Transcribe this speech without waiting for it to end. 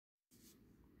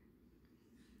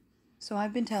So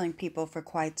I've been telling people for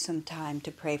quite some time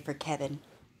to pray for Kevin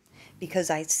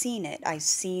because I've seen it. I've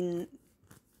seen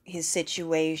his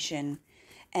situation,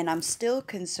 and I'm still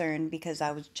concerned because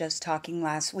I was just talking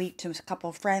last week to a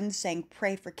couple friends saying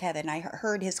pray for Kevin. I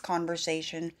heard his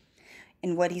conversation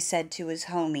and what he said to his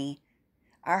homie.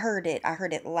 I heard it. I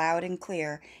heard it loud and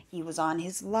clear. He was on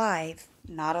his live.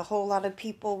 Not a whole lot of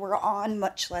people were on,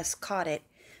 much less caught it,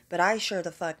 but I sure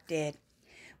the fuck did.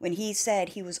 When he said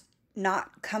he was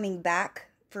not coming back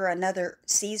for another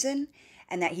season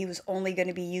and that he was only going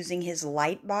to be using his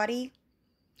light body,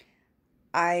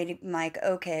 I'm like,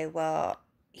 okay, well,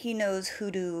 he knows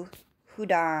hoodoo,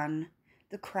 houdon,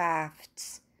 the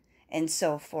crafts, and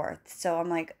so forth. So I'm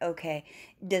like, okay,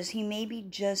 does he maybe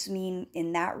just mean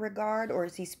in that regard, or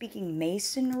is he speaking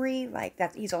masonry, like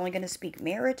that he's only going to speak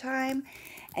maritime?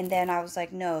 And then I was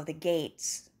like, no, the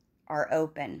gates are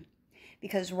open.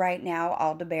 Because right now,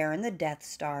 Aldebaran, the Death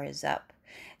Star, is up.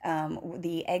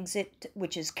 The exit,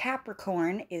 which is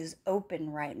Capricorn, is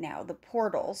open right now. The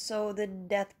portal, so the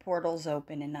death portal's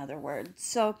open, in other words.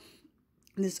 So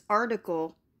this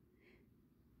article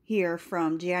here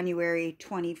from January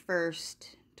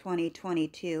 21st,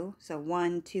 2022, so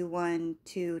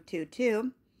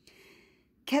 121222,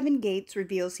 Kevin Gates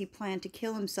reveals he planned to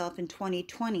kill himself in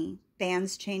 2020.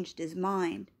 Fans changed his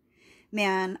mind.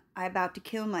 Man, I'm about to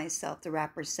kill myself, the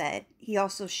rapper said. He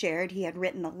also shared he had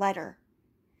written a letter.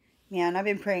 Man, I've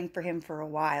been praying for him for a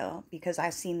while because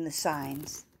I've seen the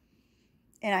signs.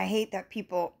 And I hate that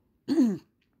people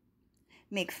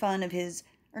make fun of his,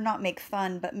 or not make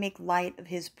fun, but make light of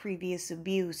his previous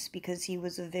abuse because he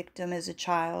was a victim as a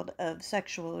child of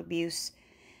sexual abuse.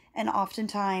 And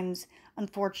oftentimes,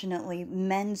 unfortunately,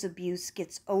 men's abuse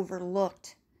gets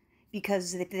overlooked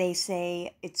because they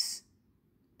say it's,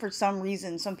 for some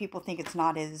reason, some people think it's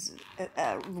not as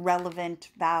relevant,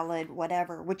 valid,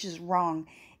 whatever, which is wrong.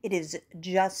 It is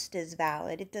just as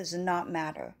valid. It does not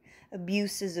matter.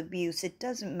 Abuse is abuse. It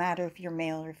doesn't matter if you're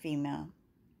male or female.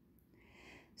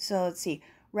 So let's see.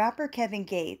 Rapper Kevin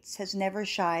Gates has never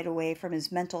shied away from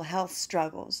his mental health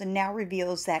struggles and now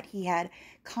reveals that he had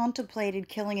contemplated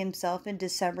killing himself in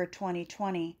December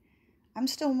 2020. I'm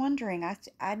still wondering.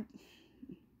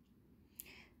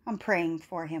 I'm praying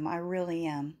for him. I really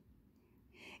am.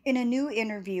 In a new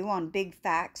interview on Big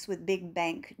Facts with Big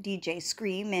Bank DJ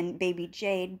Scream and Baby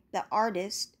Jade, the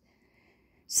artist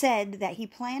said that he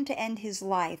planned to end his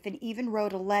life and even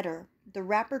wrote a letter. The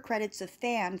rapper credits a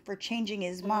fan for changing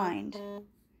his mind.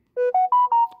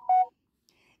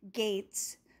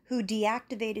 Gates, who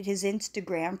deactivated his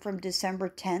Instagram from December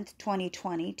 10th,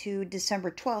 2020 to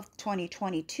December 12th,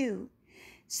 2022,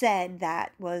 said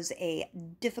that was a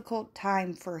difficult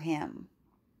time for him.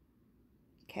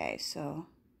 Okay, so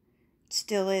it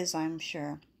still is, I'm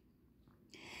sure.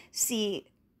 See,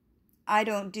 I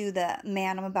don't do the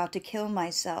man, I'm about to kill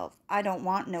myself. I don't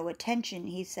want no attention,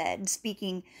 he said,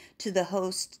 speaking to the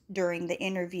host during the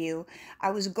interview.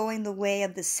 I was going the way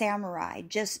of the samurai,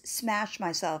 just smash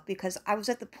myself because I was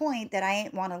at the point that I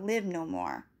ain't want to live no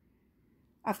more.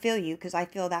 I feel you because I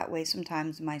feel that way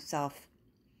sometimes myself.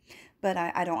 But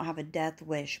I don't have a death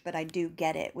wish, but I do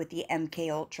get it with the MK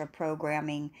Ultra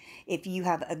programming. If you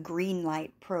have a green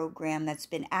light program that's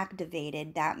been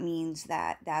activated, that means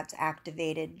that that's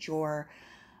activated your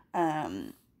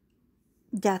death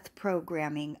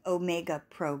programming, Omega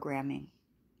programming.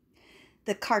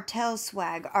 The Cartel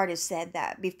Swag artist said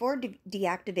that before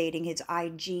deactivating his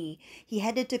IG, he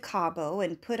headed to Cabo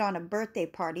and put on a birthday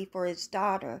party for his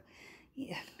daughter.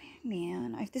 Yeah,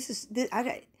 man,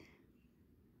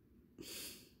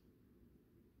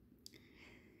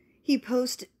 He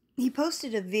posted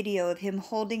a video of him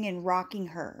holding and rocking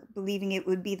her, believing it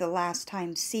would be the last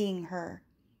time seeing her.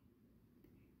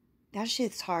 That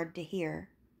shit's hard to hear.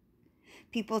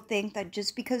 People think that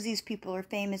just because these people are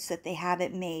famous that they have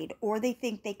it made, or they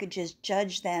think they could just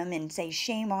judge them and say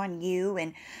shame on you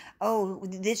and, oh,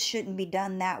 this shouldn't be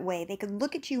done that way. They could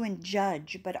look at you and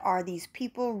judge, but are these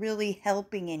people really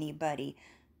helping anybody?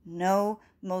 No,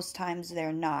 most times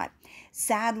they're not.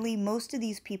 Sadly, most of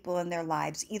these people in their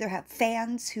lives either have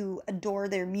fans who adore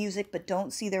their music but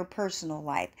don't see their personal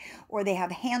life, or they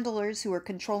have handlers who are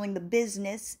controlling the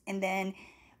business and then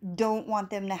don't want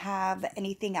them to have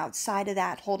anything outside of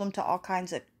that, hold them to all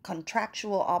kinds of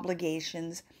contractual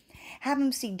obligations, have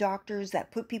them see doctors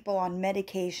that put people on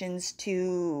medications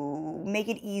to make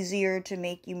it easier, to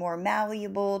make you more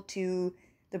malleable to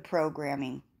the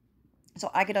programming. So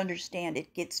I could understand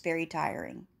it gets very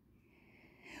tiring.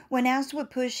 When asked what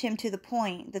pushed him to the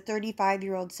point, the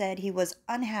 35-year-old said he was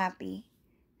unhappy,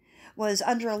 was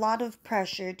under a lot of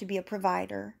pressure to be a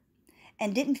provider,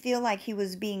 and didn't feel like he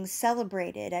was being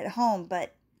celebrated at home,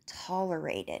 but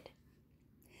tolerated.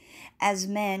 As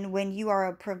men, when you are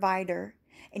a provider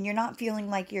and you're not feeling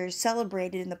like you're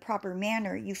celebrated in the proper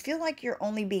manner, you feel like you're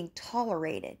only being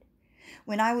tolerated.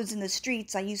 When I was in the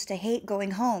streets, I used to hate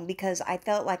going home because I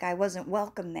felt like I wasn't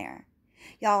welcome there.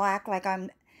 Y'all act like I'm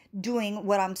doing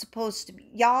what I'm supposed to be.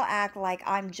 Y'all act like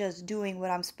I'm just doing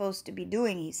what I'm supposed to be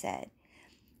doing, he said,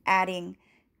 adding,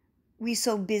 we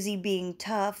so busy being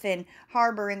tough and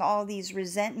harboring all these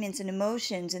resentments and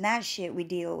emotions and that shit we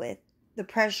deal with. The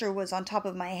pressure was on top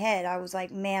of my head. I was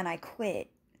like, man, I quit.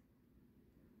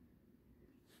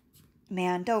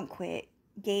 Man, don't quit.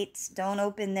 Gates, don't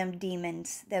open them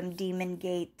demons, them demon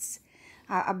gates.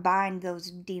 I bind those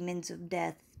demons of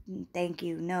death. Thank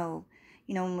you. No.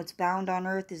 You know, what's bound on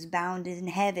earth is bound in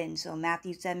heaven. So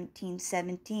Mathew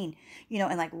 17:17. You know,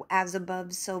 and like as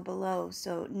above, so below.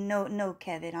 So no,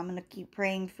 Kevin, I'm going to keep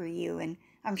praying for you. And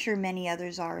I'm sure many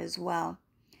others are as well.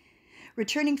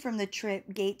 Returning from the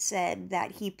trip, Gates said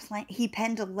that he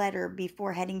penned a letter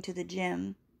before heading to the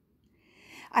gym.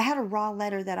 I had a raw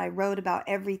letter that I wrote about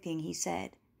everything, he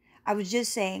said. I was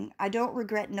just saying, I don't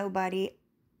regret nobody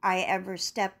I ever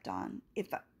stepped on.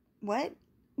 What?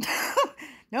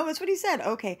 No, that's what he said.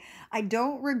 Okay. I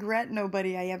don't regret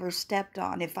nobody I ever stepped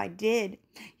on. If I did,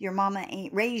 your mama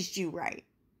ain't raised you right.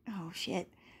 Oh, shit.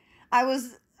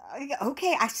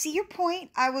 Okay, I see your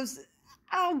point.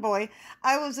 Oh boy.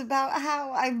 I was about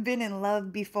how I've been in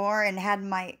love before and had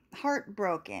my heart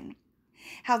broken.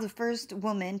 How the first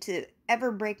woman to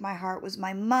ever break my heart was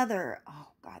my mother. Oh,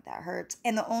 God, that hurts.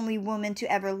 And the only woman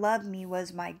to ever love me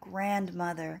was my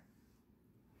grandmother.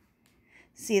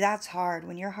 See, that's hard.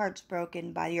 When your heart's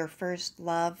broken by your first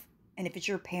love, and if it's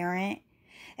your parent,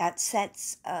 that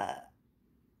sets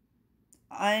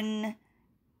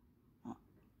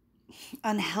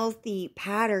unhealthy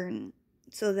pattern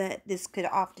so that this could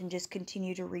often just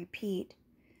continue to repeat.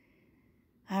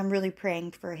 I'm really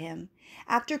praying for him.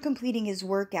 After completing his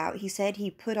workout, he said he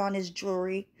put on his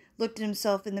jewelry, looked at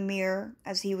himself in the mirror.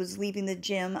 As he was leaving the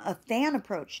gym, a fan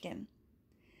approached him.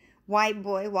 White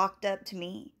boy walked up to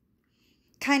me.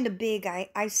 Kind of big.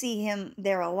 I see him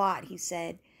there a lot, he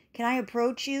said. Can I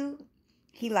approach you?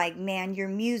 He like, man, your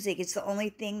music, it's the only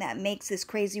thing that makes this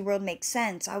crazy world make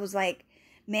sense. I was like,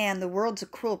 man, the world's a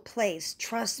cruel place.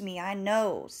 Trust me, I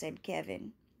know, said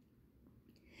Kevin.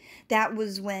 That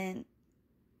was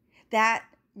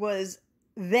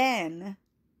then.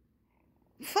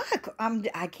 Fuck,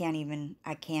 I can't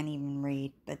even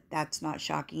read, but that's not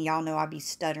shocking. Y'all know I be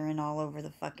stuttering all over the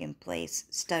fucking place,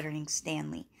 stuttering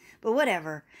Stanley. But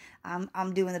whatever,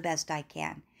 I'm doing the best I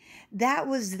can. That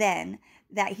was then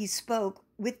that he spoke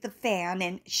with the fan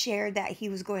and shared that he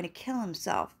was going to kill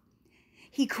himself.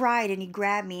 He cried and he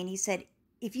grabbed me and he said,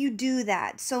 if you do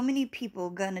that, so many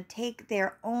people gonna take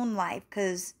their own life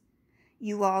because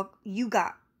you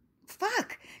got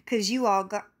because you all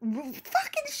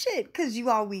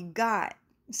we got.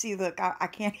 See, look, I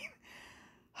can't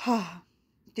even,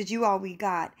 because you all we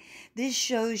got. This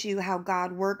shows you how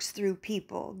God works through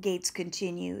people, Gates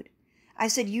continued. I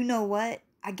said, you know what?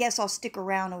 I guess I'll stick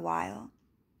around a while.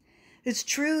 It's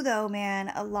true though,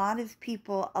 man. A lot of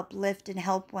people uplift and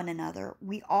help one another.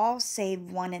 We all save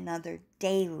one another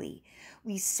daily.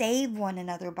 We save one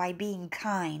another by being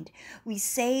kind. We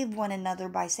save one another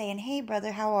by saying, hey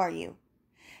brother, how are you?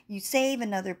 You save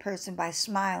another person by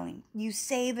smiling. You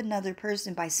save another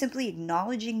person by simply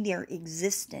acknowledging their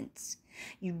existence.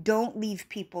 You don't leave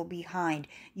people behind.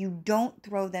 You don't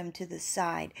throw them to the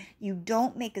side. You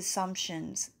don't make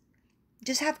assumptions.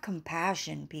 Just have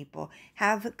compassion, people.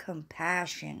 Have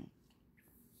compassion.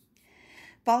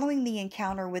 Following the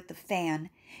encounter with the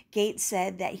fan, Gates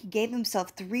said that he gave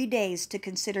himself 3 days to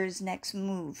consider his next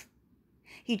move.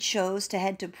 He chose to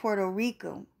head to Puerto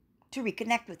Rico to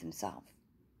reconnect with himself.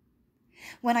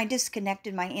 When I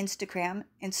disconnected my Instagram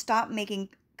and stopped making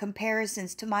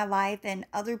comparisons to my life and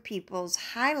other people's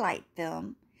highlight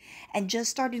film and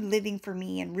just started living for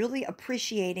me and really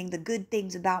appreciating the good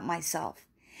things about myself,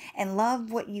 and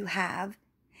love what you have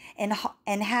and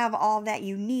have all that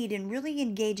you need and really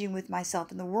engaging with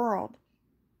myself in the world.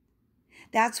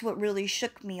 That's what really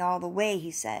shook me all the way, he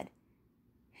said.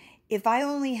 If I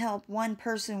only help one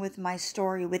person with my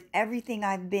story, with everything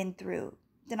I've been through,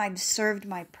 then I've served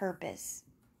my purpose.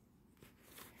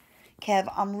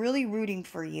 Kev, I'm really rooting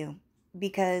for you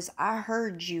because I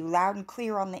heard you loud and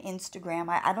clear on the Instagram.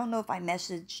 I don't know if I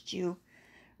messaged you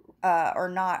or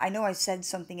not. I know I said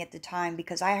something at the time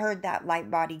because I heard that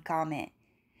light body comment.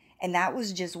 And that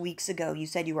was just weeks ago. You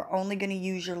said you were only going to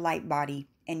use your light body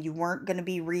and you weren't going to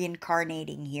be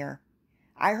reincarnating here.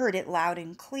 I heard it loud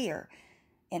and clear.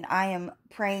 And I am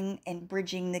praying and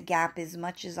bridging the gap as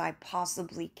much as I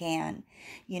possibly can.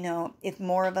 You know, if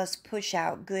more of us push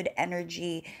out good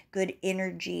energy,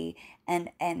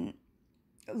 and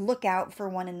look out for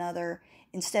one another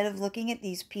instead of looking at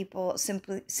these people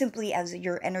simply as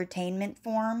your entertainment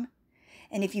form,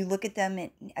 and if you look at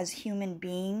them as human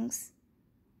beings,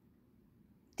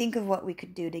 think of what we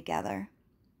could do together.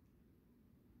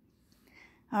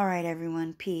 All right,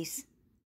 everyone. Peace.